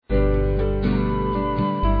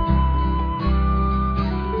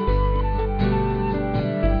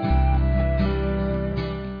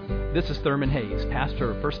This is Thurman Hayes, pastor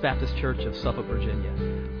of First Baptist Church of Suffolk, Virginia.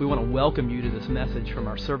 We want to welcome you to this message from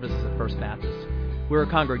our services at First Baptist. We're a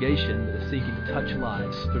congregation that is seeking to touch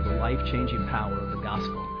lives through the life-changing power of the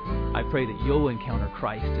gospel. I pray that you'll encounter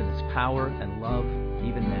Christ in His power and love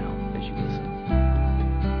even now as you listen.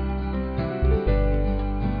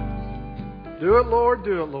 Do it, Lord,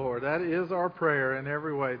 do it, Lord. That is our prayer in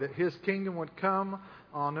every way, that His kingdom would come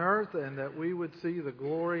on earth and that we would see the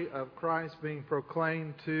glory of Christ being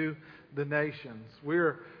proclaimed to the nations.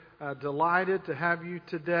 We're delighted to have you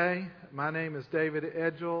today. My name is David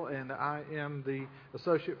Edgell, and I am the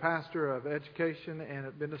Associate Pastor of Education and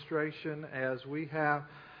Administration, as we have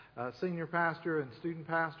senior pastor and student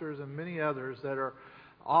pastors and many others that are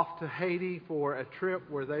off to Haiti for a trip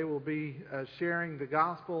where they will be sharing the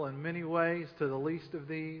gospel in many ways to the least of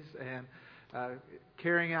these and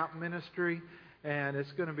carrying out ministry. And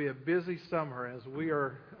it's going to be a busy summer as we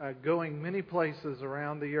are going many places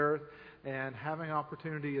around the earth and having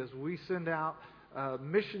opportunity as we send out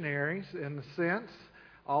missionaries, in a sense,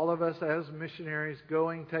 all of us as missionaries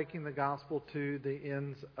going, taking the gospel to the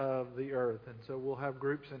ends of the earth. And so we'll have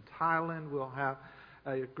groups in Thailand, we'll have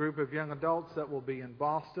a group of young adults that will be in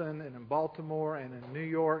Boston and in Baltimore and in New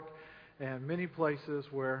York and many places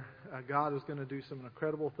where God is going to do some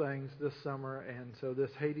incredible things this summer. And so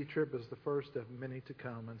this Haiti trip is the first of many to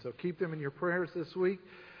come. And so keep them in your prayers this week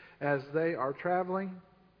as they are traveling.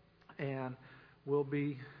 And we'll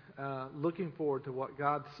be looking forward to what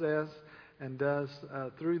God says and does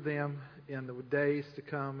through them in the days to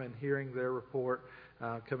come and hearing their report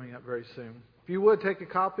coming up very soon. If you would take a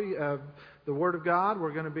copy of the Word of God,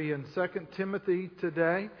 we're going to be in 2 Timothy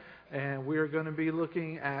today. And we are going to be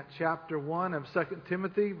looking at chapter 1 of 2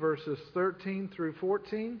 Timothy, verses 13 through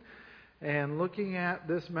 14, and looking at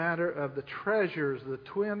this matter of the treasures, the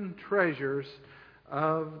twin treasures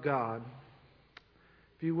of God.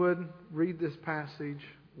 If you would, read this passage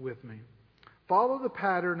with me. Follow the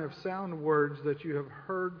pattern of sound words that you have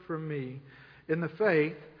heard from me in the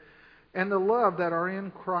faith and the love that are in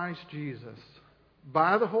Christ Jesus.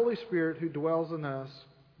 By the Holy Spirit who dwells in us,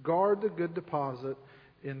 guard the good deposit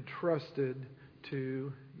entrusted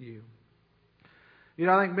to you. You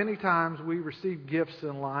know, I think many times we receive gifts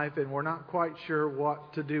in life and we're not quite sure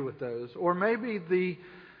what to do with those. Or maybe the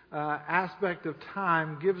aspect of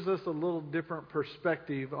time gives us a little different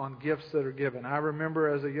perspective on gifts that are given. I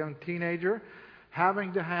remember as a young teenager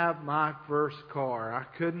having to have my first car. I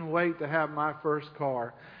couldn't wait to have my first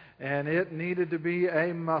car. And it needed to be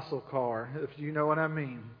a muscle car, if you know what I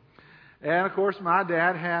mean. And of course my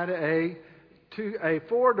dad had a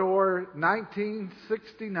four-door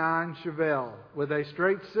 1969 Chevelle with a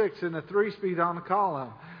straight six and a 3-speed on the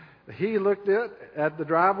column. He looked at the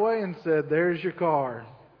driveway and said, "There's your car."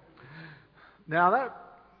 Now that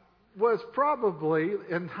was probably,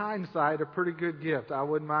 in hindsight, a pretty good gift. I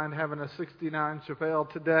wouldn't mind having a 69 Chevelle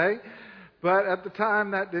today. But at the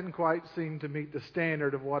time, that didn't quite seem to meet the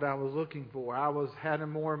standard of what I was looking for. I had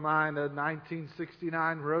more in mind a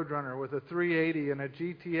 1969 Roadrunner with a 380 and a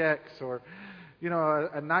GTX, or a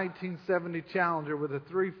 1970 Challenger with a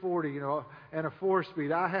 340, and a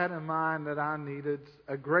 4-speed. I had in mind that I needed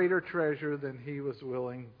a greater treasure than he was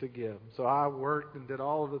willing to give. So I worked and did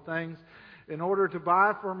all of the things in order to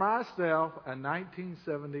buy for myself a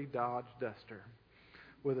 1970 Dodge Duster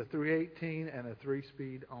with a 318 and a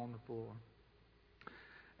 3-speed on the floor.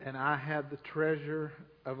 And I had the treasure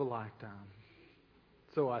of a lifetime.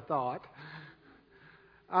 So I thought.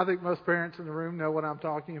 I think most parents in the room know what I'm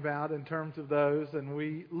talking about in terms of those, and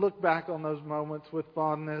we look back on those moments with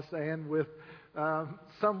fondness and with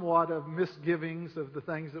somewhat of misgivings of the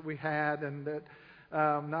things that we had, and that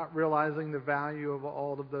not realizing the value of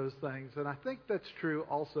all of those things. And I think that's true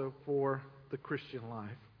also for the Christian life.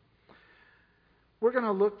 We're going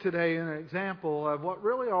to look today at an example of what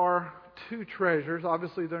really are two treasures.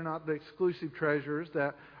 Obviously, they're not the exclusive treasures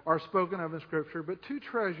that are spoken of in Scripture, but two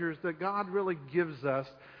treasures that God really gives us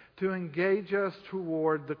to engage us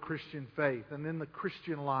toward the Christian faith and in the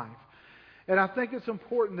Christian life. And I think it's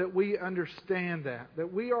important that we understand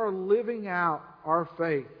that we are living out our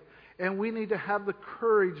faith, and we need to have the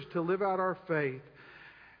courage to live out our faith.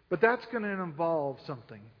 But that's going to involve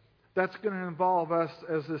something. That's going to involve us,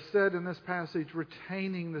 as is said in this passage,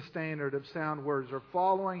 retaining the standard of sound words, or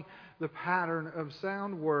following the pattern of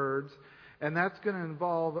sound words. And that's going to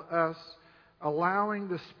involve us allowing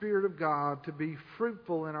the Spirit of God to be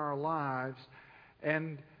fruitful in our lives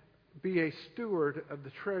and be a steward of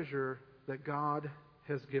the treasure that God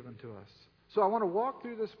has given to us. So I want to walk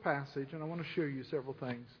through this passage, and I want to show you several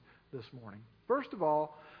things this morning. First of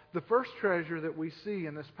all, the first treasure that we see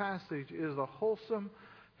in this passage is a wholesome,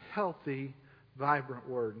 healthy, vibrant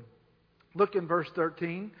Word. Look in verse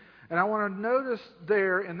 13. And I want to notice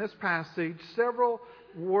there in this passage several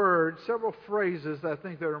words, several phrases that I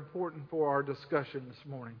think that are important for our discussion this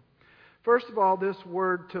morning. First of all, this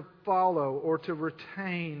word to follow or to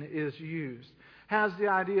retain is used. Has the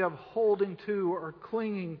idea of holding to or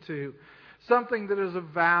clinging to. Something that is of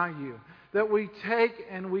value. That we take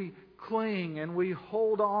and we cling and we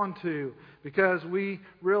hold on to because we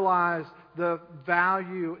realize the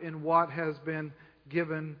value in what has been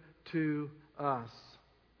given to us.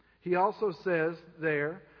 He also says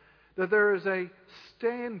there that there is a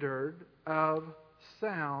standard of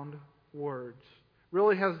sound words.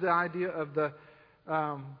 Really has the idea of the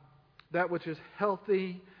that which is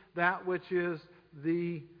healthy, that which is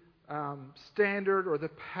the standard or the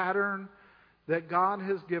pattern that God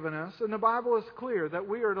has given us. And the Bible is clear that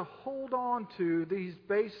we are to hold on to these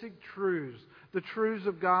basic truths, the truths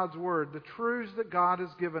of God's Word, the truths that God has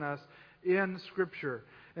given us in Scripture.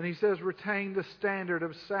 And he says, retain the standard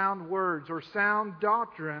of sound words or sound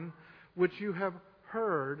doctrine which you have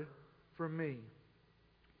heard from me.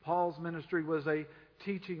 Paul's ministry was a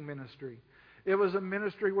teaching ministry. It was a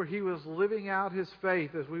ministry where he was living out his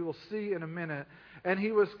faith, as we will see in a minute. And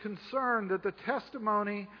he was concerned that the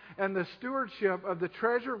testimony and the stewardship of the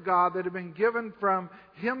treasure of God that had been given from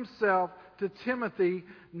himself to Timothy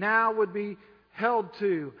now would be held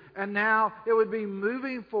to. And now it would be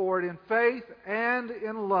moving forward in faith and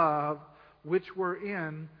in love, which were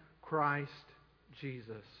in Christ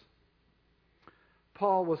Jesus.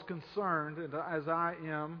 Paul was concerned, as I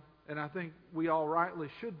am, and I think we all rightly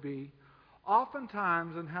should be,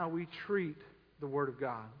 oftentimes in how we treat the Word of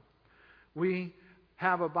God. We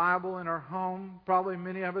have a Bible in our home. Probably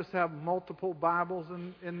many of us have multiple Bibles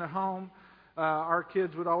in the home. Our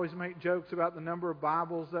kids would always make jokes about the number of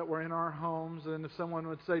Bibles that were in our homes. And if someone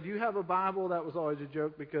would say, do you have a Bible? That was always a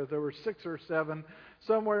joke because there were 6 or 7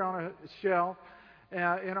 somewhere on a shelf in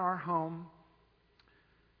our home.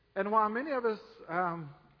 And while many of us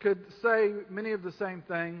could say many of the same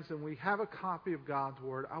things, and we have a copy of God's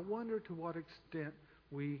Word, I wonder to what extent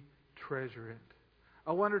we treasure it.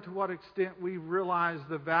 I wonder to what extent we realize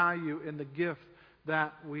the value in the gift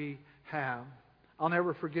that we have. I'll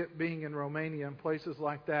never forget being in Romania and places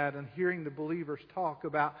like that and hearing the believers talk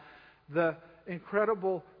about the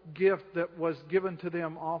incredible gift that was given to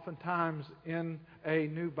them oftentimes in a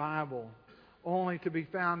new Bible, only to be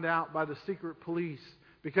found out by the secret police.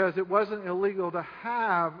 Because it wasn't illegal to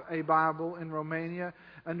have a Bible in Romania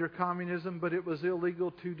under communism, but it was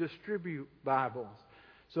illegal to distribute Bibles.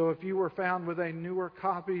 So if you were found with a newer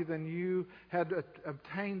copy, then you had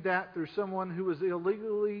obtained that through someone who was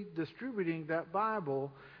illegally distributing that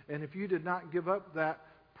Bible. And if you did not give up that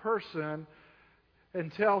person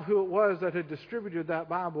and tell who it was that had distributed that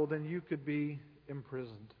Bible, then you could be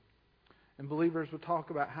imprisoned. And believers would talk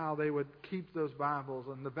about how they would keep those Bibles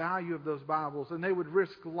and the value of those Bibles. And they would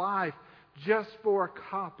risk life just for a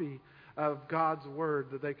copy of God's Word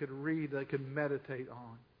that they could read, they could meditate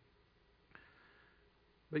on.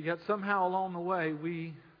 But yet somehow along the way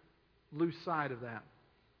we lose sight of that.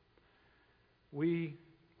 We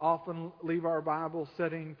often leave our Bibles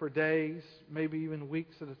sitting for days, maybe even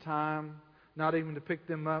weeks at a time, not even to pick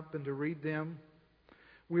them up and to read them.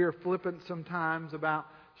 We are flippant sometimes about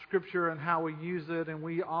Scripture and how we use it, and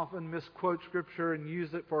we often misquote Scripture and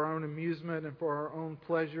use it for our own amusement and for our own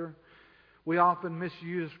pleasure. We often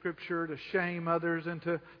misuse Scripture to shame others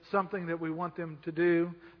into something that we want them to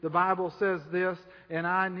do. The Bible says this, and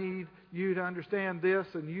I need you to understand this,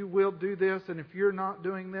 and you will do this, and if you're not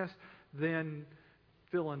doing this, then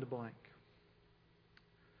fill in the blank.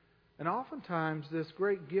 And oftentimes, this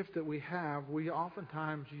great gift that we have, we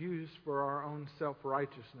oftentimes use for our own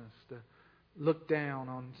self-righteousness, to look down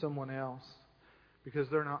on someone else because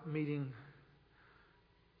they're not meeting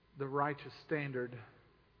the righteous standard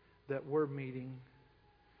that we're meeting,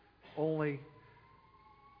 only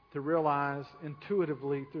to realize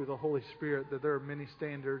intuitively through the Holy Spirit that there are many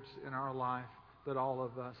standards in our life that all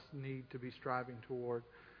of us need to be striving toward,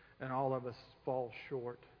 and all of us fall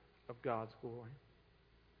short of God's glory.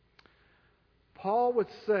 Paul would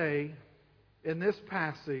say in this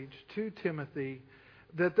passage to Timothy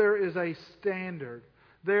that there is a standard,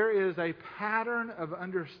 there is a pattern of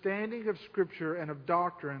understanding of Scripture and of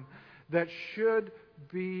doctrine that should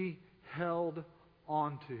be held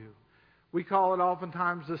onto. We call it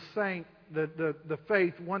oftentimes the saint, the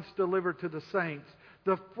faith once delivered to the saints.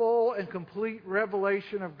 The full and complete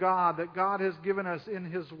revelation of God that God has given us in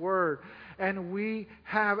His Word. And we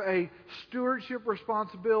have a stewardship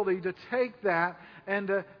responsibility to take that and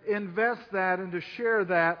to invest that and to share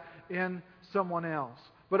that in someone else.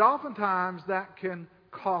 But oftentimes that can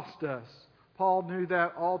cost us. Paul knew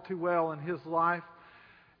that all too well in his life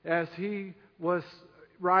as he was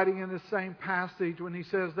writing in the same passage when he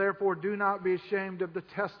says, "Therefore do not be ashamed of the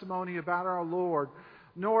testimony about our Lord,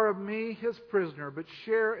 nor of me, his prisoner, but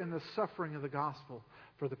share in the suffering of the gospel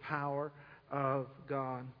for the power of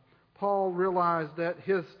God." Paul realized that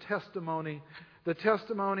his testimony, the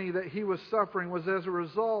testimony that he was suffering, was as a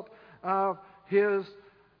result of his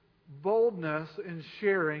boldness in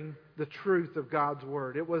sharing the truth of God's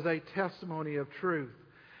Word. It was a testimony of truth.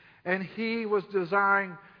 And he was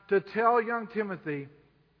desiring to tell young Timothy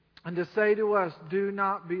and to say to us, do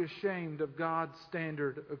not be ashamed of God's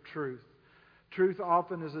standard of truth. Truth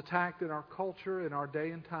often is attacked in our culture, in our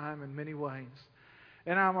day and time, in many ways.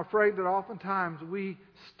 And I'm afraid that oftentimes we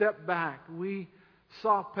step back, we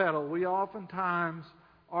soft pedal, we oftentimes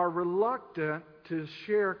are reluctant to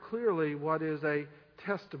share clearly what is a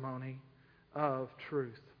testimony of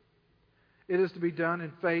truth. It is to be done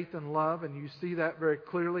in faith and love, and you see that very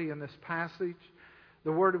clearly in this passage.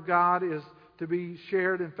 The Word of God is to be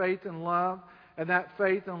shared in faith and love. And that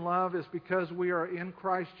faith and love is because we are in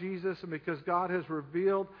Christ Jesus and because God has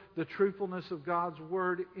revealed the truthfulness of God's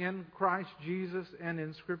Word in Christ Jesus and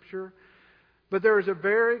in Scripture. But there is a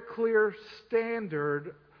very clear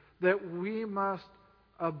standard that we must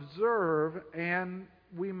observe and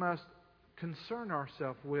we must concern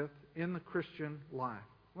ourselves with in the Christian life.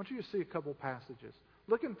 I want you to see a couple passages.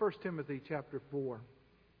 Look in 1 Timothy chapter 4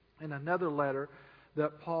 in another letter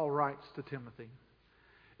that Paul writes to Timothy.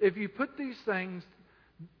 If you put these things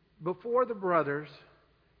before the brothers,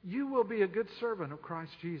 you will be a good servant of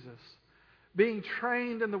Christ Jesus, being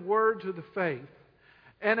trained in the words of the faith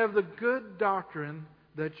and of the good doctrine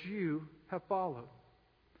that you have followed.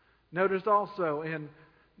 Notice also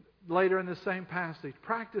later in the same passage,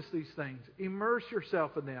 practice these things, immerse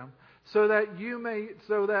yourself in them, so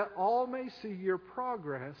that all may see your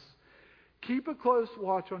progress. Keep a close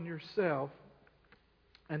watch on yourself,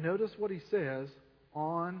 and notice what he says,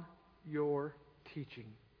 on your teaching.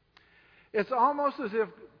 It's almost as if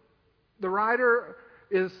the writer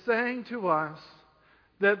is saying to us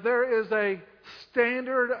that there is a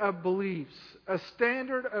standard of beliefs, a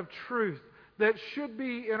standard of truth that should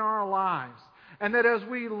be in our lives. And that as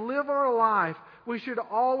we live our life, we should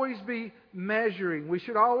always be measuring. We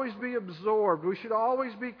should always be absorbed. We should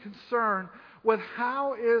always be concerned with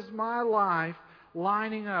how is my life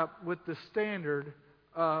lining up with the standard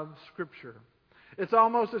of Scripture. It's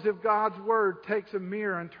almost as if God's Word takes a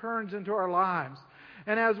mirror and turns into our lives.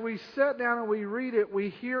 And as we sit down and we read it, we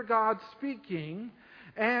hear God speaking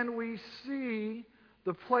and we see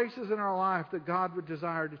the places in our life that God would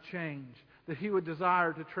desire to change, that He would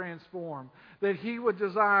desire to transform, that He would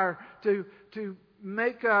desire to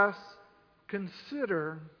make us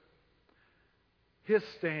consider His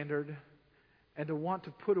standard and to want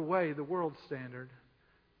to put away the world's standard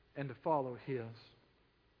and to follow His.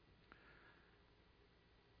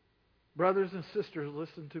 Brothers and sisters,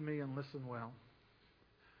 listen to me and listen well.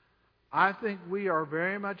 I think we are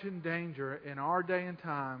very much in danger in our day and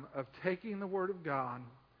time of taking the Word of God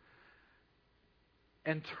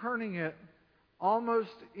and turning it almost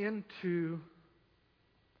into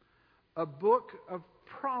a book of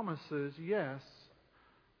promises, yes,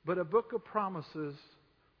 but a book of promises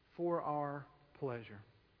for our pleasure.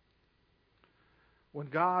 When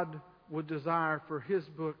God would desire for His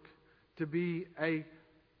book to be a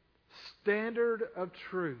standard of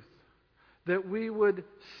truth that we would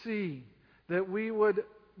see, that we would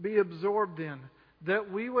be absorbed in, that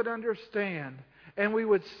we would understand, and we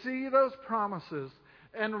would see those promises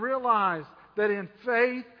and realize that in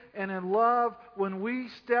faith and in love, when we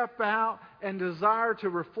step out and desire to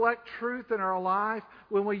reflect truth in our life,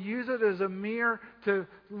 when we use it as a mirror to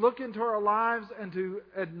look into our lives and to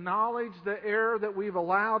acknowledge the error that we've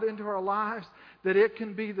allowed into our lives, that it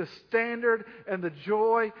can be the standard and the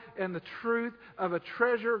joy and the truth of a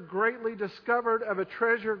treasure greatly discovered, of a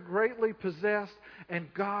treasure greatly possessed,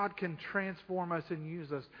 and God can transform us and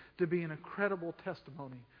use us to be an incredible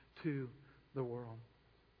testimony to the world.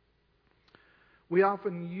 We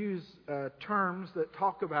often use terms that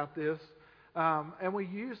talk about this, and we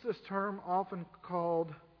use this term often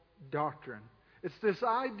called doctrine. It's this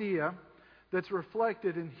idea that's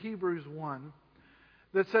reflected in Hebrews 1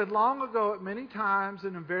 that said long ago at many times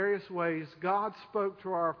and in various ways God spoke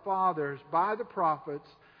to our fathers by the prophets,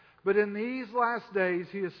 but in these last days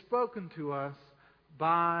He has spoken to us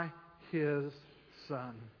by His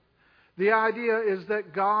Son. The idea is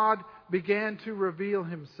that God began to reveal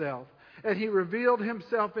Himself. And He revealed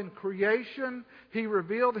Himself in creation. He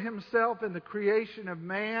revealed Himself in the creation of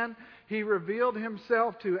man. He revealed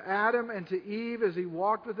Himself to Adam and to Eve as He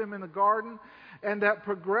walked with them in the garden. and that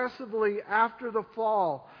progressively after the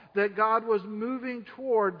fall, that God was moving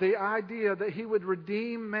toward the idea that He would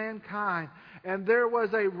redeem mankind. And there was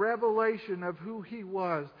a revelation of who He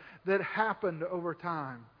was that happened over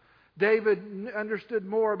time. David understood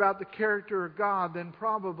more about the character of God than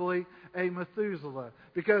probably a Methuselah,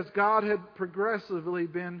 because God had progressively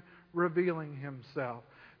been revealing Himself.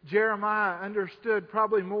 Jeremiah understood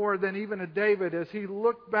probably more than even a David as he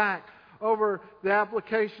looked back over the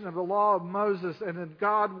application of the law of Moses and then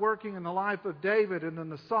God working in the life of David and in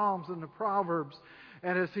the Psalms and the Proverbs.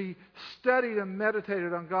 And as he studied and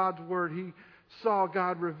meditated on God's Word, he saw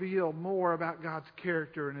God reveal more about God's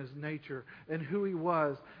character and His nature and who He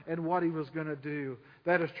was and what He was going to do.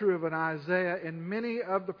 That is true of an Isaiah and many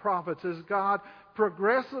of the prophets as God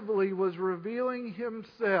progressively was revealing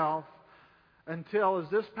Himself until, as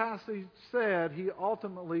this passage said, He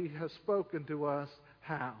ultimately has spoken to us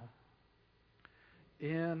how?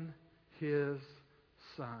 In His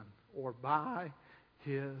Son, or by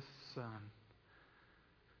His Son.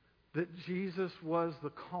 That Jesus was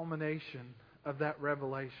the culmination of that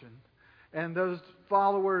revelation. And those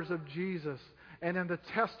followers of Jesus, and in the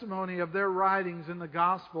testimony of their writings in the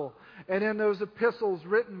gospel, and in those epistles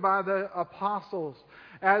written by the apostles,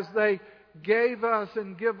 as they gave us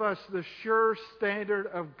and give us the sure standard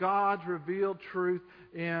of God's revealed truth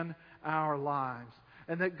in our lives.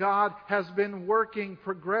 And that God has been working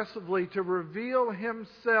progressively to reveal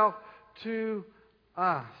Himself to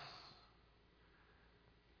us.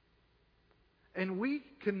 And we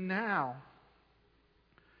can now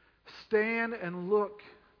stand and look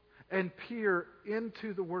and peer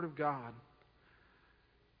into the Word of God.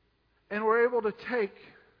 And we're able to take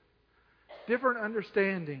different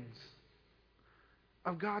understandings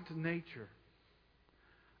of God's nature,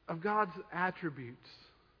 of God's attributes,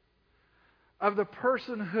 of the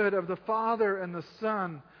personhood of the Father and the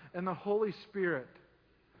Son and the Holy Spirit.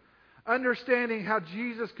 Understanding how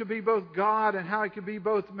Jesus could be both God and how He could be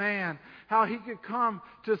both man. How He could come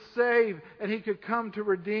to save and He could come to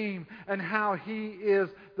redeem. And how He is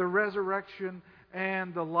the resurrection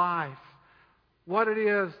and the life. What it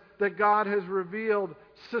is that God has revealed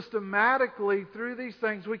systematically through these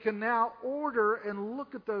things. We can now order and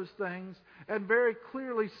look at those things and very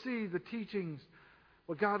clearly see the teachings.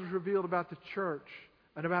 What God has revealed about the church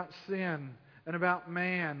and about sin and about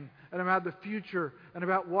man, and about the future, and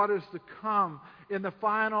about what is to come in the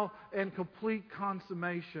final and complete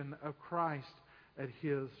consummation of Christ at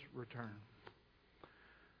His return.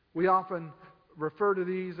 We often refer to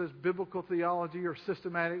these as biblical theology or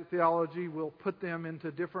systematic theology. We'll put them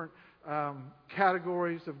into different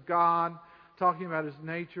categories of God, talking about His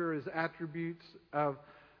nature, His attributes, of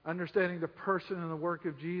understanding the person and the work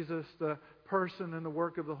of Jesus, the person and the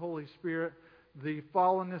work of the Holy Spirit, the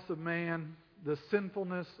fallenness of man, the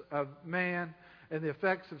sinfulness of man, and the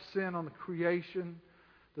effects of sin on the creation,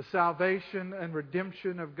 the salvation and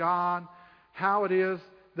redemption of God, how it is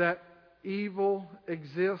that evil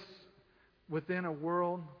exists within a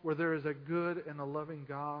world where there is a good and a loving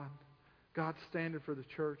God, God's standard for the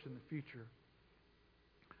church in the future.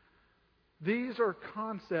 These are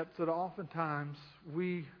concepts that oftentimes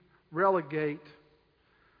we relegate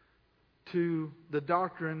to the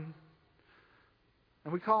doctrine.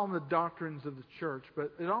 And we call them the doctrines of the church,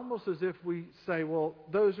 but it's almost as if we say, well,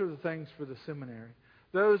 those are the things for the seminary.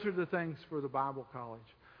 Those are the things for the Bible college.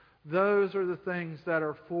 Those are the things that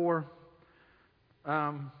are for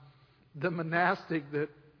the monastic that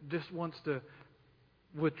just wants to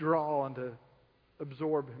withdraw and to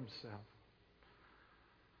absorb himself.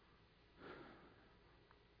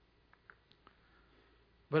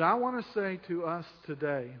 But I want to say to us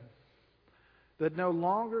today that no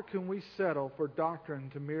longer can we settle for doctrine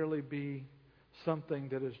to merely be something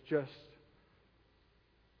that is just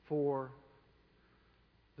for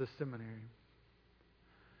the seminary.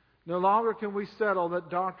 No longer can we settle that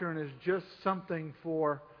doctrine is just something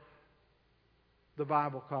for the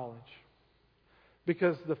Bible college.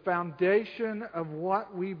 Because the foundation of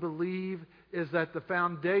what we believe is at the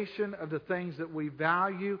foundation of the things that we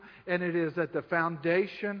value, and it is at the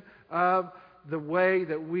foundation of the way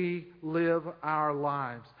that we live our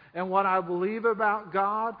lives. And what I believe about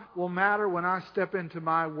God will matter when I step into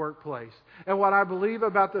my workplace. And what I believe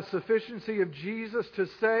about the sufficiency of Jesus to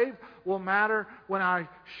save will matter when I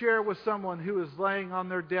share with someone who is laying on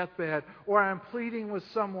their deathbed, or I'm pleading with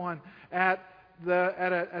someone at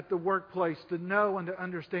the workplace to know and to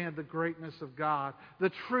understand the greatness of God.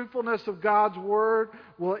 The truthfulness of God's Word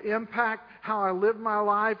will impact how I live my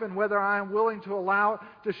life, and whether I am willing to allow it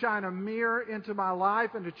to shine a mirror into my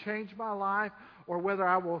life and to change my life, or whether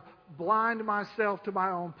I will blind myself to my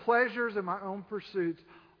own pleasures and my own pursuits,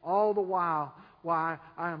 all the while why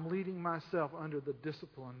I am leading myself under the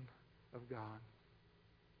discipline of God.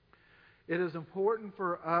 It is important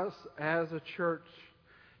for us as a church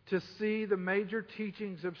to see the major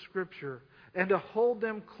teachings of Scripture and to hold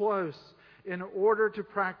them close in order to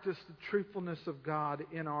practice the truthfulness of God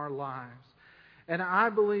in our lives. And I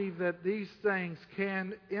believe that these things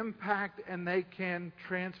can impact and they can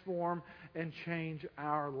transform and change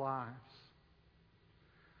our lives.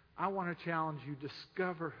 I want to challenge you,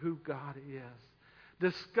 discover who God is.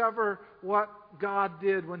 Discover what God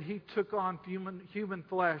did when He took on human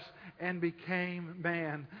flesh and became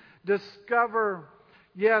man. Discover,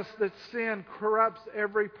 yes, that sin corrupts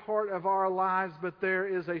every part of our lives, but there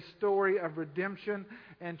is a story of redemption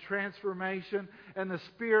and transformation. And the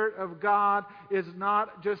Spirit of God is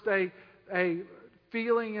not just a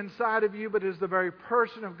feeling inside of you, but is the very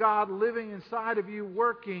person of God living inside of you,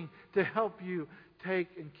 working to help you take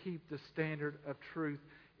and keep the standard of truth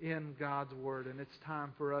in God's Word. And it's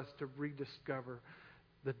time for us to rediscover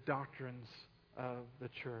the doctrines of the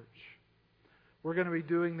church. We're going to be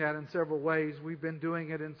doing that in several ways. We've been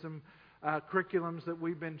doing it in some curriculums that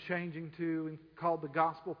we've been changing to, called the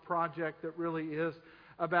Gospel Project, that really is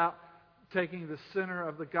about taking the center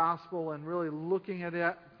of the gospel and really looking at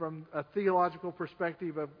it from a theological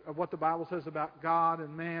perspective of what the Bible says about God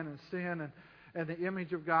and man and sin and the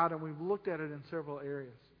image of God. And we've looked at it in several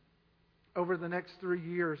areas. Over the next 3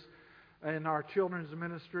 years in our children's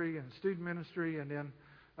ministry and student ministry and in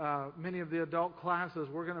many of the adult classes,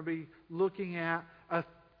 we're going to be looking at a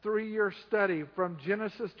 3-year study from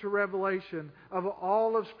Genesis to Revelation of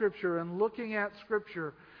all of Scripture and looking at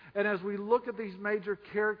Scripture. And as we look at these major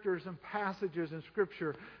characters and passages in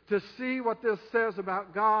Scripture, to see what this says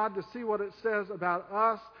about God, to see what it says about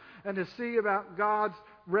us, and to see about God's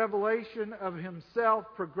revelation of Himself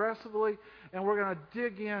progressively. And we're going to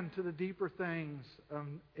dig into the deeper things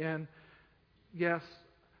in, yes,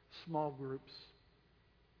 small groups.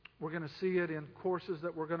 We're going to see it in courses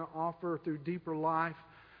that we're going to offer through Deeper Life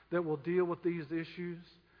that will deal with these issues.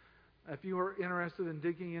 If you are interested in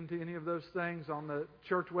digging into any of those things, on the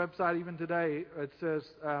church website even today, it says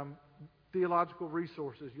theological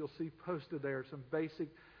resources. You'll see posted there some basic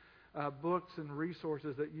books and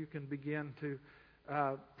resources that you can begin to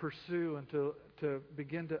pursue and to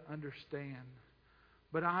begin to understand.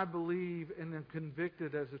 But I believe and am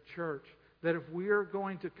convicted as a church that if we are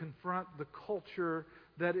going to confront the culture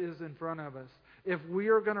that is in front of us, if we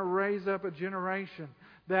are going to raise up a generation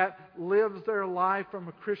that lives their life from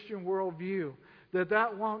a Christian worldview,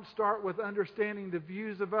 that won't start with understanding the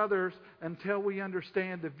views of others until we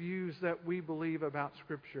understand the views that we believe about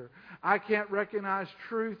Scripture. I can't recognize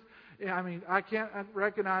truth. I can't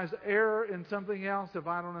recognize error in something else if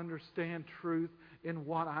I don't understand truth in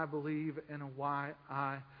what I believe and why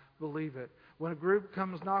I believe it. When a group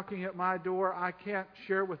comes knocking at my door, I can't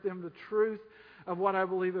share with them the truth of what I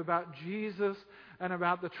believe about Jesus and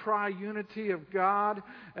about the triunity of God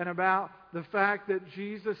and about the fact that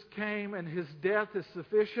Jesus came and His death is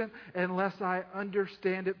sufficient unless I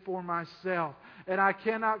understand it for myself. And I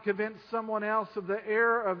cannot convince someone else of the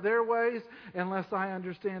error of their ways unless I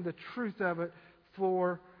understand the truth of it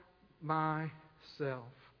for myself.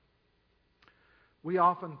 We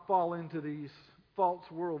often fall into these false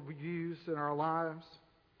worldviews in our lives.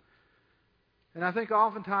 And I think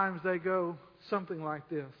oftentimes they go something like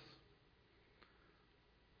this.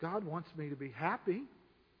 God wants me to be happy.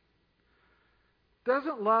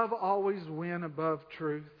 Doesn't love always win above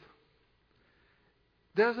truth?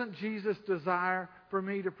 Doesn't Jesus desire for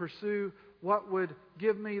me to pursue what would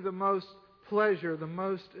give me the most pleasure, the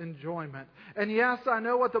most enjoyment? And yes, I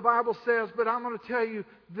know what the Bible says, but I'm going to tell you,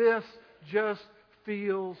 this just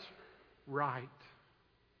feels right.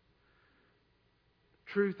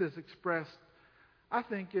 Truth is expressed, I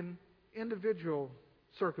think, in individual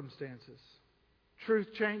circumstances. Truth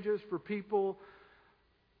changes for people.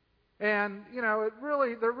 And,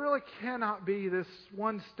 there really cannot be this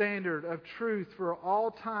one standard of truth for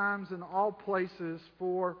all times and all places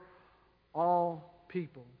for all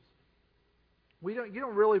people. You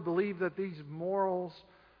don't really believe that these morals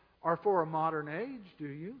are for a modern age, do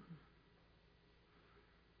you?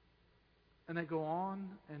 And they go on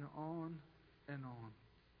and on and on.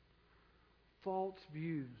 False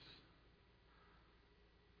views,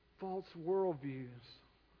 false worldviews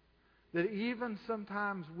that even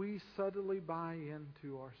sometimes we subtly buy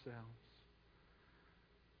into ourselves.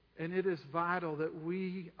 And it is vital that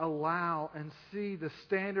we allow and see the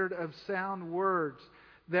standard of sound words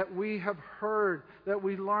that we have heard, that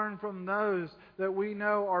we learn from those that we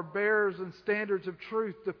know are bearers and standards of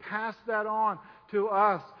truth, to pass that on to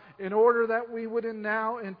us in order that we would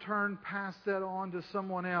now in turn pass that on to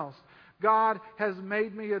someone else. God has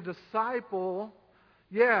made me a disciple,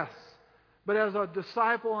 yes. But as a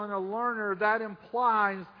disciple and a learner, that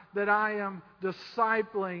implies that I am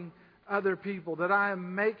discipling other people, that I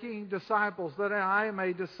am making disciples, that I am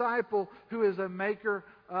a disciple who is a maker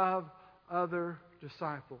of other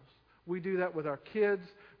disciples. We do that with our kids.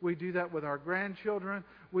 We do that with our grandchildren.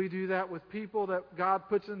 We do that with people that God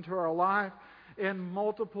puts into our life in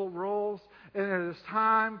multiple roles. And it is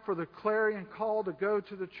time for the clarion call to go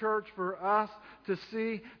to the church for us to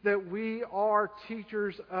see that we are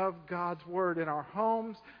teachers of God's Word in our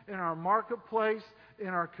homes, in our marketplace, in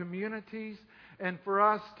our communities, and for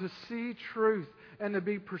us to see truth and to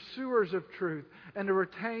be pursuers of truth and to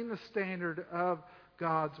retain the standard of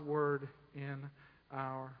God's Word in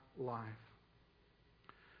our life.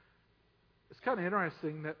 It's kind of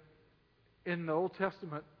interesting that in the Old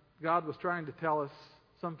Testament, God was trying to tell us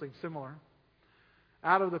something similar.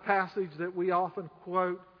 Out of the passage that we often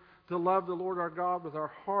quote, to love the Lord our God with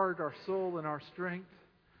our heart, our soul, and our strength,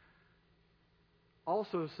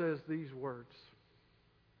 also says these words.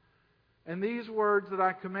 And these words that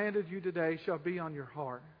I commanded you today shall be on your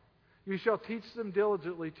heart. You shall teach them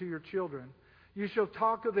diligently to your children. You shall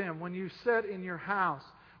talk of them when you sit in your house,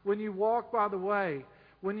 when you walk by the way,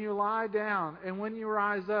 when you lie down, and when you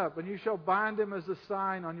rise up. And you shall bind them as a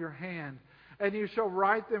sign on your hand. And you shall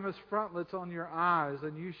write them as frontlets on your eyes.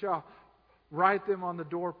 And you shall write them on the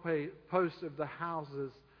doorposts of the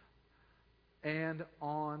houses and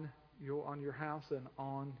on your house and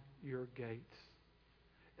on your gates.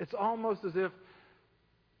 It's almost as if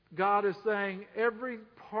God is saying every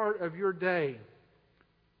part of your day,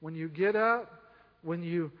 when you get up, when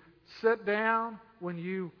you sit down, when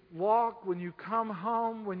you walk, when you come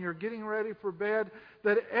home, when you're getting ready for bed,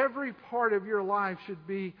 that every part of your life should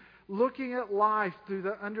be looking at life through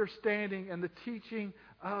the understanding and the teaching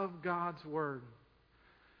of God's Word.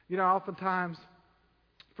 You know, oftentimes,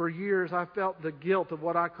 for years, I felt the guilt of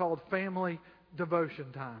what I called family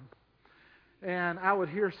devotion time. And I would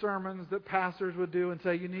hear sermons that pastors would do and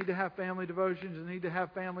say, you need to have family devotions, you need to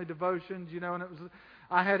have family devotions, you know, and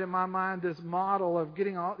I had in my mind this model of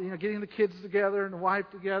getting the kids together and the wife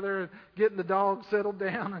together and getting the dog settled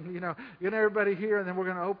down and, getting everybody here, and then we're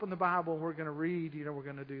going to open the Bible and we're going to read, we're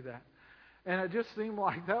going to do that. And it just seemed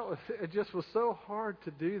like it just was so hard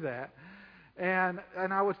to do that. And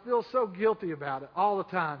I would feel so guilty about it all the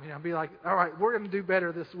time. I'd be like, all right, we're going to do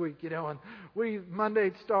better this week, and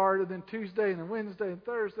Monday started, and then Tuesday, and then Wednesday, and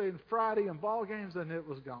Thursday, and Friday, and ball games, and it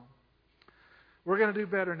was gone. We're going to do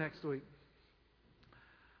better next week.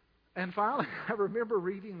 And finally, I remember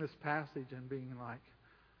reading this passage and being like,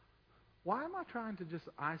 why am I trying to just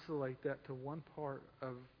isolate that to one part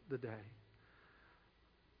of the day?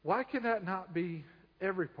 Why can that not be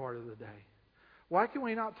every part of the day? Why can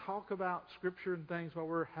we not talk about Scripture and things while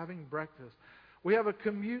we're having breakfast? We have a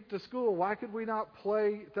commute to school. Why could we not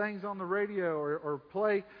play things on the radio or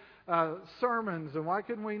play sermons? And why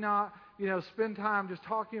can we not, spend time just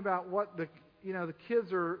talking about what the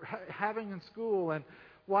kids are having in school? And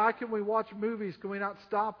why can we watch movies? Can we not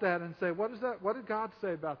stop that and say, what is that? What did God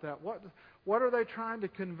say about that? What are they trying to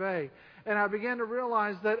convey? And I began to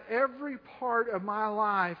realize that every part of my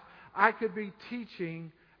life I could be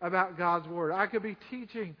teaching about God's Word. I could be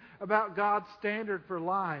teaching about God's standard for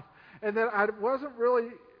life. And that I wasn't really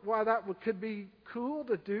why that could be cool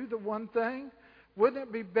to do the one thing. Wouldn't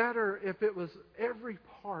it be better if it was every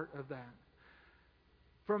part of that?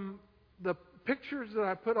 From the pictures that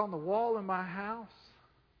I put on the wall in my house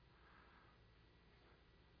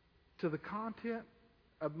to the content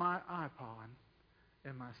of my iPod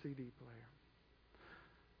and my CD player.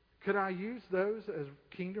 Could I use those as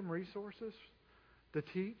kingdom resources to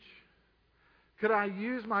teach? Could I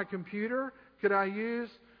use my computer? Could I use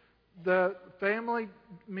the family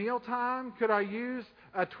mealtime? Could I use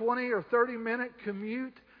a 20 or 30 minute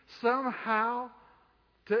commute somehow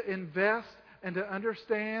to invest and to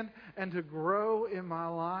understand and to grow in my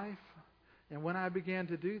life? And when I began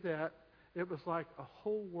to do that, it was like a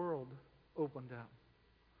whole world opened up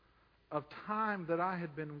of time that I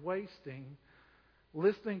had been wasting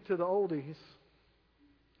listening to the oldies,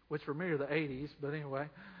 which for me are the 80s, but anyway.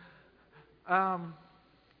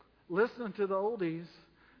 Listening to the oldies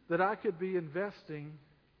that I could be investing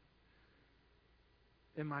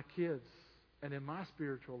in my kids and in my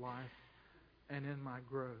spiritual life and in my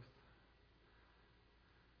growth.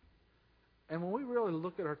 And when we really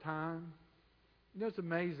look at our time, it's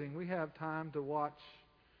amazing. We have time to watch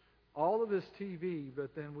all of this TV,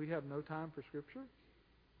 but then we have no time for Scripture.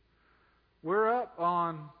 We're up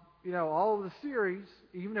on, all of the series,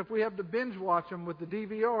 even if we have to binge watch them with the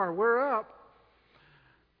DVR, we're up.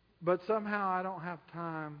 But somehow I don't have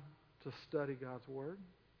time to study God's Word.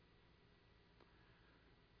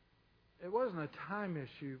 It wasn't a time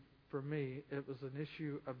issue for me. It was an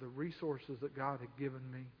issue of the resources that God had given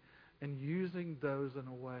me and using those in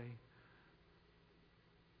a way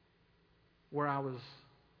where I was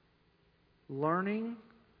learning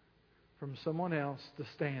from someone else the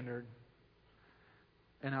standard,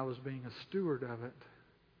 and I was being a steward of it,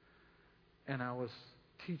 and I was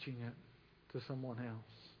teaching it to someone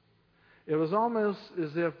else. It was almost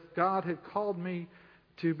as if God had called me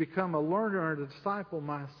to become a learner and a disciple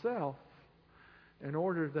myself in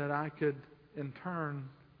order that I could, in turn,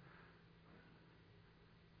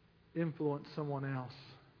 influence someone else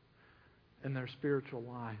in their spiritual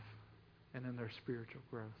life and in their spiritual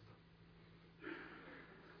growth.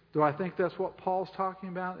 Do I think that's what Paul's talking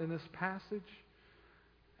about in this passage?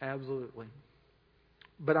 Absolutely.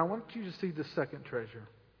 But I want you to see the second treasure.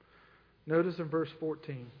 Notice in verse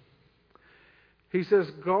 14. He says,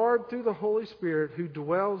 guard through the Holy Spirit who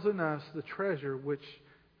dwells in us the treasure which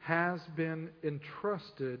has been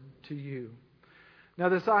entrusted to you. Now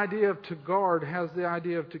this idea of to guard has the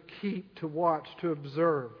idea of to keep, to watch, to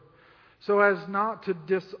observe, so as not to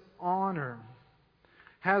dishonor.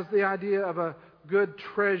 Has the idea of a good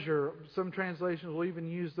treasure. Some translations will even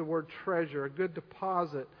use the word treasure, a good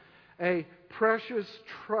deposit, a precious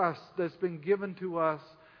trust that's been given to us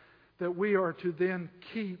that we are to then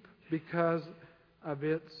keep because of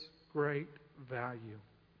its great value.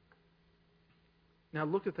 Now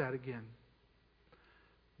look at that again.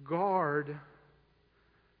 Guard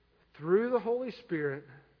through the Holy Spirit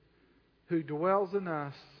who dwells in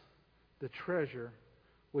us the treasure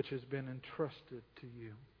which has been entrusted to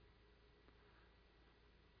you.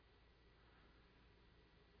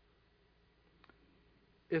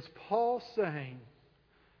 Is Paul saying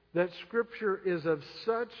that Scripture is of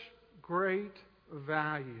such great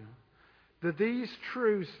value, that these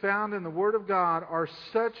truths found in the Word of God are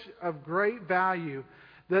such of great value,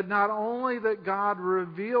 that not only that God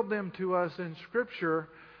revealed them to us in Scripture,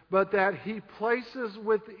 but that He places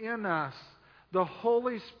within us the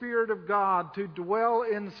Holy Spirit of God to dwell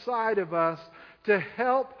inside of us to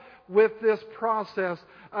help with this process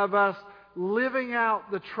of us living out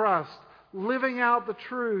the trust, living out the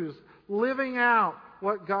truths, living out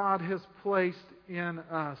what God has placed in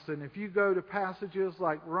us. And if you go to passages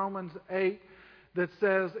like Romans 8 that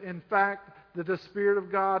says, in fact, that the Spirit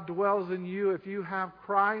of God dwells in you if you have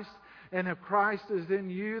Christ, and if Christ is in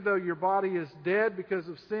you, though your body is dead because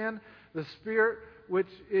of sin, the Spirit which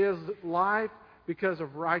is life because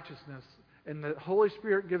of righteousness. And the Holy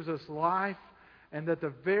Spirit gives us life, and that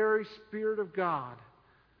the very Spirit of God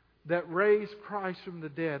that raised Christ from the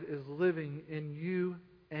dead is living in you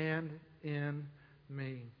and in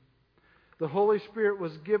me. The Holy Spirit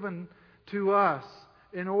was given to us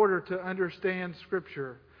in order to understand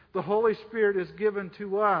Scripture. The Holy Spirit is given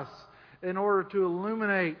to us in order to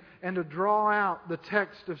illuminate and to draw out the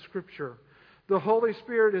text of Scripture. The Holy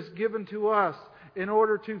Spirit is given to us in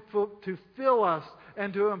order to fill us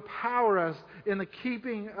and to empower us in the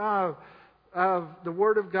keeping of the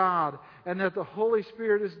Word of God, and that the Holy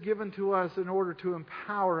Spirit is given to us in order to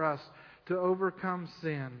empower us to overcome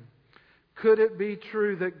sin. Could it be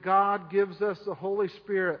true that God gives us the Holy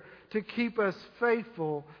Spirit to keep us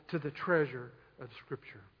faithful to the treasure of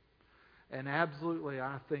Scripture? And absolutely,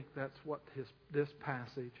 I think that's what this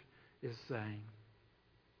passage is saying.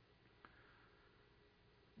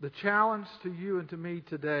 The challenge to you and to me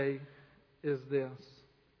today is this.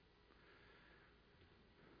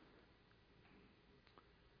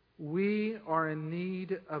 We are in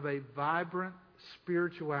need of a vibrant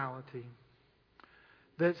spirituality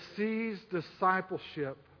that sees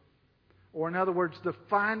discipleship, or in other words, the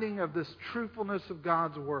finding of this truthfulness of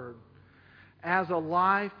God's Word, as a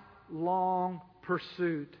lifelong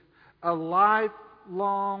pursuit, a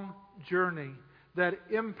lifelong journey that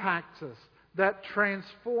impacts us, that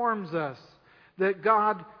transforms us, that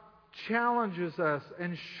God challenges us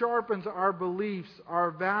and sharpens our beliefs,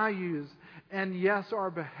 our values, and yes,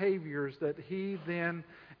 our behaviors, that He then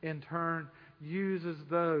in turn uses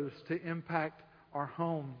those to impact our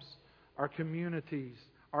homes, our communities,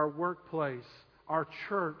 our workplace, our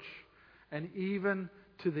church, and even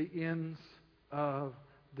to the ends of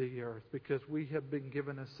the earth, because we have been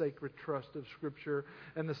given a sacred trust of Scripture,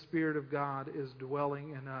 and the Spirit of God is dwelling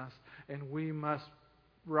in us, and we must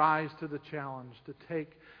rise to the challenge to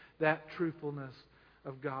take that truthfulness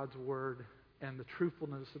of God's Word and the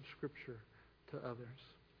truthfulness of Scripture to others.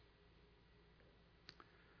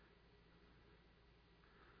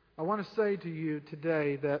 I want to say to you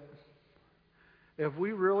today that if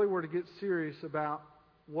we really were to get serious about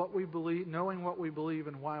what we believe, knowing what we believe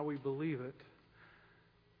and why we believe it,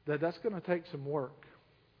 that's going to take some work.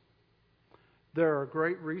 There are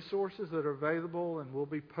great resources that are available, and we'll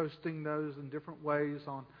be posting those in different ways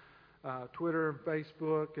on Twitter and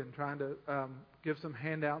Facebook, and trying to give some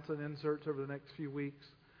handouts and inserts over the next few weeks.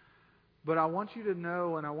 But I want you to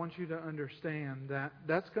know, and I want you to understand that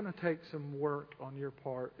that's going to take some work on your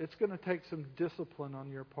part. It's going to take some discipline on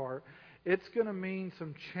your part. It's going to mean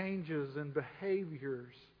some changes in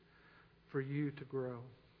behaviors for you to grow.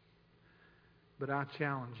 But I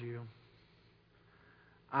challenge you.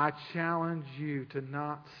 I challenge you to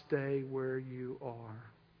not stay where you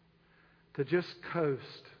are. To just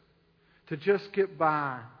coast. To just get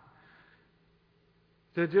by.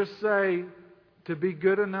 To just say, to be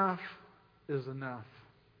good enough is enough.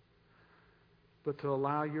 But to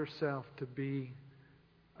allow yourself to be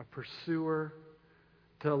a pursuer,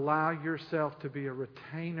 to allow yourself to be a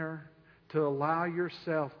retainer, to allow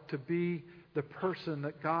yourself to be the person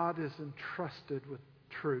that God has entrusted with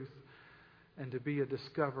truth, and to be a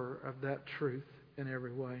discoverer of that truth in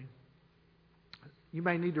every way. You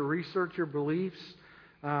may need to research your beliefs.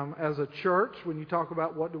 As a church, when you talk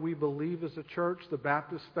about what do we believe as a church, the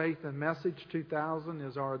Baptist Faith and Message 2000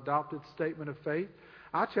 is our adopted statement of faith.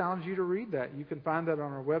 I challenge you to read that. You can find that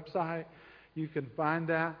on our website. You can find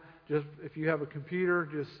that. Just if you have a computer,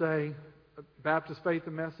 just say Baptist Faith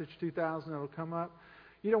and Message 2000. It'll come up.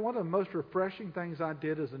 You know, one of the most refreshing things I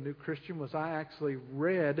did as a new Christian was I actually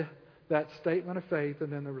read that statement of faith,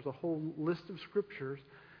 and then there was a whole list of scriptures.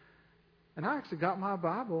 And I actually got my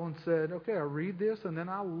Bible and said, okay, I'll read this, and then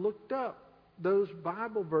I looked up those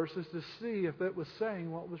Bible verses to see if it was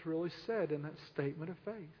saying what was really said in that statement of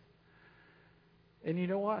faith. And you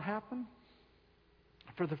know what happened?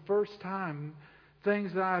 For the first time,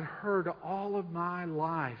 things that I had heard all of my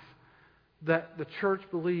life that the church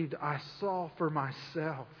believed, I saw for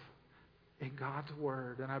myself in God's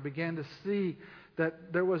Word. And I began to see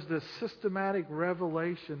that there was this systematic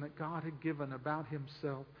revelation that God had given about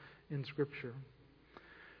Himself in Scripture.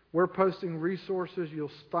 We're posting resources.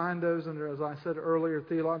 You'll find those under, as I said earlier,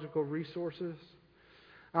 theological resources.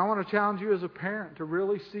 I want to challenge you as a parent to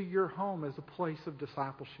really see your home as a place of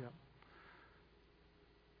discipleship.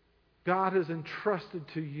 God has entrusted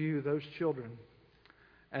to you those children,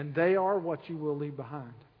 and they are what you will leave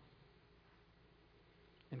behind.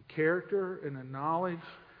 In character and in knowledge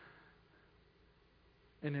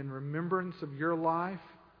and in remembrance of your life,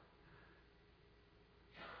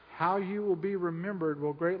 how you will be remembered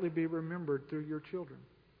will greatly be remembered through your children.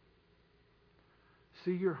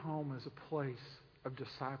 See your home as a place of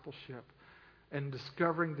discipleship and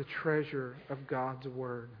discovering the treasure of God's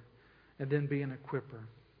Word, and then be an equipper.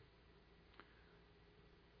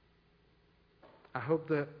 I hope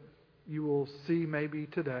that you will see maybe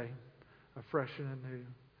today, afresh and anew,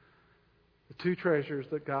 the two treasures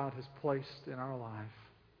that God has placed in our life,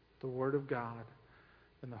 the Word of God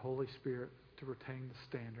and the Holy Spirit, to retain the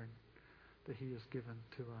standard that He has given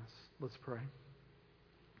to us. Let's pray.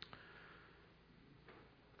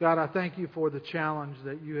 God, I thank You for the challenge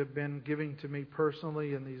that You have been giving to me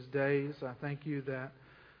personally in these days. I thank You that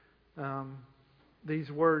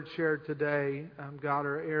these words shared today, God,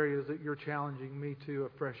 are areas that You're challenging me to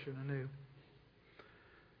afresh and anew.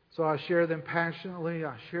 So I share them passionately.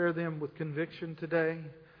 I share them with conviction today.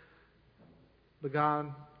 But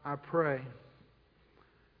God, I pray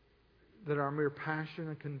that our mere passion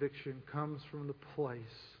and conviction comes from the place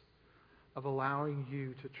of allowing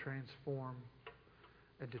You to transform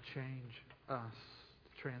and to change us,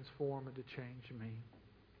 to transform and to change me.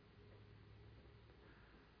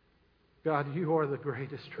 God, You are the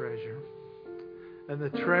greatest treasure. And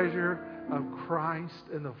the treasure of Christ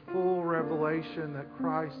and the full revelation that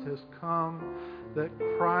Christ has come, that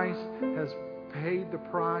Christ has paid the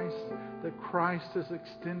price, that Christ has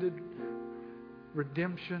extended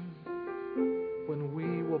redemption when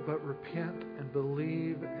we will but repent and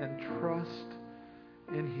believe and trust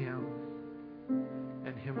in Him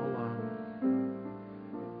and Him alone,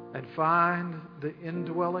 and find the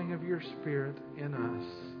indwelling of Your Spirit in us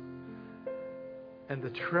and the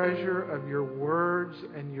treasure of Your words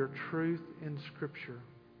and Your truth in Scripture,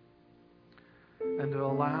 and to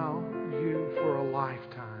allow You for a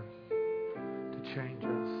lifetime to change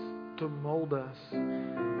us, to mold us,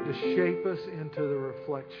 to shape us into the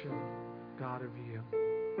reflection, God, of You.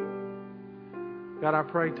 God, I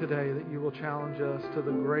pray today that You will challenge us to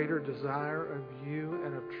the greater desire of You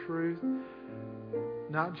and of truth,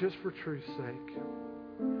 not just for truth's sake,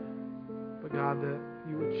 but God, that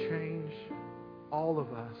You would change all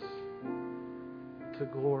of us to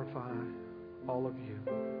glorify all of You.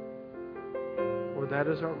 Lord, that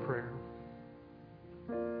is our prayer.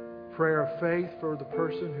 Prayer of faith for the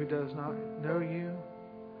person who does not know You.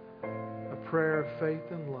 a prayer of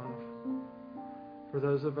faith and love for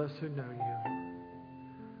those of us who know you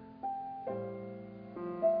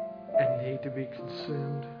and need to be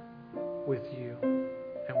consumed with you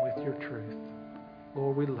and with your truth.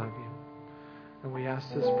 Lord, we love you. And we ask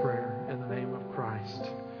this prayer in the name of Christ.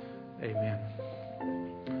 Amen.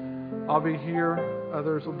 I'll be here.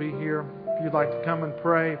 Others will be here. If you'd like to come and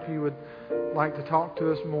pray, if you would like to talk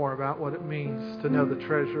to us more about what it means to know the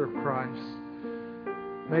treasure of Christ,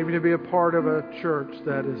 maybe to be a part of a church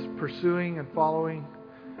that is pursuing and following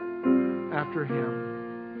after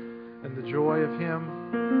Him and the joy of Him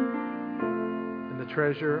and the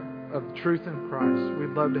treasure of the truth in Christ,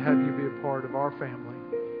 we'd love to have you be a part of our family,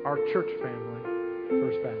 our church family,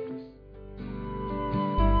 First Baptist.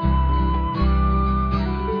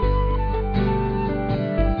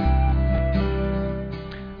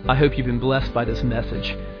 I hope you've been blessed by this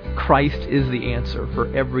message. Christ is the answer for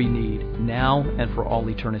every need, now and for all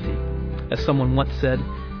eternity. As someone once said,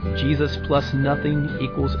 Jesus plus nothing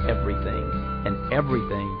equals everything, and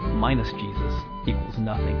everything minus Jesus equals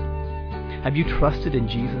nothing. Have you trusted in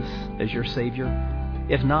Jesus as your Savior?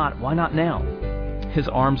 If not, why not now? His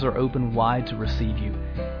arms are open wide to receive you.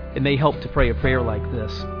 It may help to pray a prayer like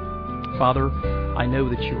this. Father, I know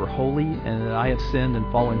that you are holy and that I have sinned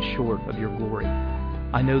and fallen short of your glory.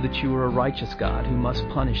 I know that you are a righteous God who must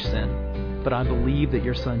punish sin, but I believe that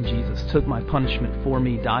your Son Jesus took my punishment for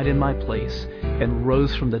me, died in my place, and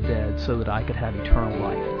rose from the dead so that I could have eternal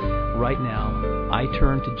life. Right now, I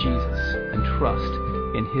turn to Jesus and trust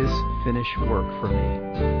in His finished work for me.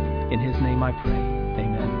 In His name I pray.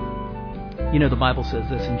 Amen. You know, the Bible says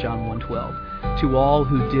this in John 1:12. To all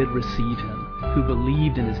who did receive Him, who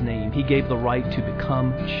believed in His name, He gave the right to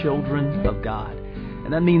become children of God.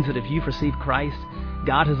 And that means that if you've received Christ,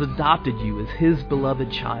 God has adopted you as His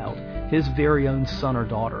beloved child, His very own son or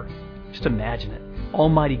daughter. Just imagine it.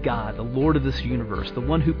 Almighty God, the Lord of this universe, the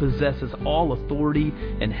one who possesses all authority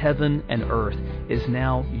in heaven and earth, is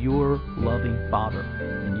now your loving Father,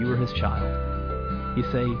 and you are His child. You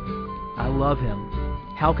say, I love Him.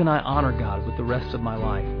 How can I honor God with the rest of my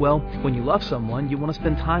life? Well, when you love someone, you want to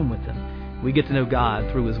spend time with them. We get to know God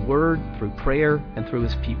through His Word, through prayer, and through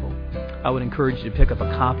His people. I would encourage you to pick up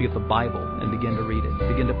a copy of the Bible and begin to read it.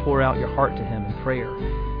 Begin to pour out your heart to Him in prayer.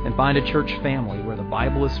 And find a church family where the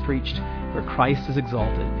Bible is preached, where Christ is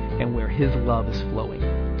exalted, and where His love is flowing.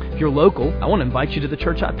 If you're local, I want to invite you to the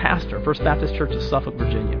church I pastor, First Baptist Church of Suffolk,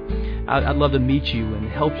 Virginia. I'd love to meet you and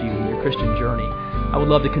help you in your Christian journey. I would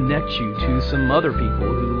love to connect you to some other people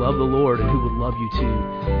who love the Lord and who would love you too.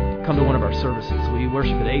 Come to one of our services. We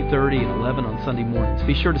worship at 8:30 and 11 on Sunday mornings.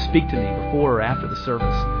 Be sure to speak to me before or after the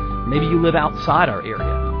service. Maybe you live outside our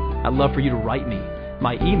area. I'd love for you to write me.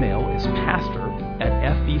 My email is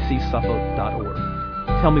pastor@fbcsuffolk.org.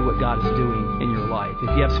 Tell me what God is doing in your life.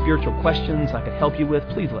 If you have spiritual questions I could help you with,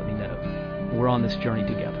 please let me know. We're on this journey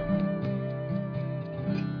together.